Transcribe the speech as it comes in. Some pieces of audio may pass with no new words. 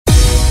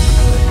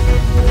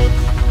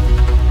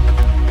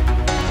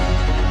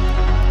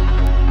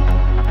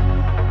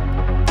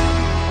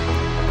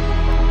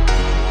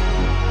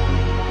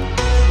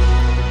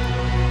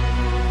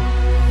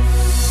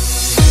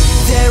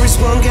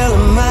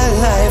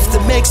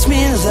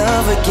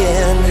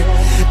again,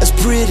 as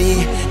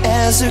pretty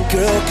as a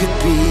girl could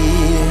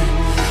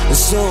be,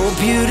 so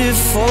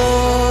beautiful.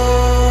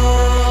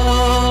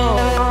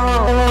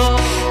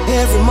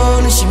 Every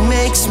morning she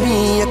makes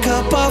me a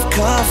cup of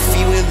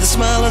coffee with a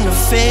smile on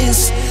her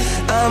face.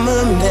 I'm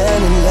a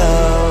man in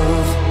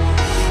love,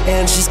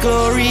 and she's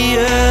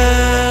glorious.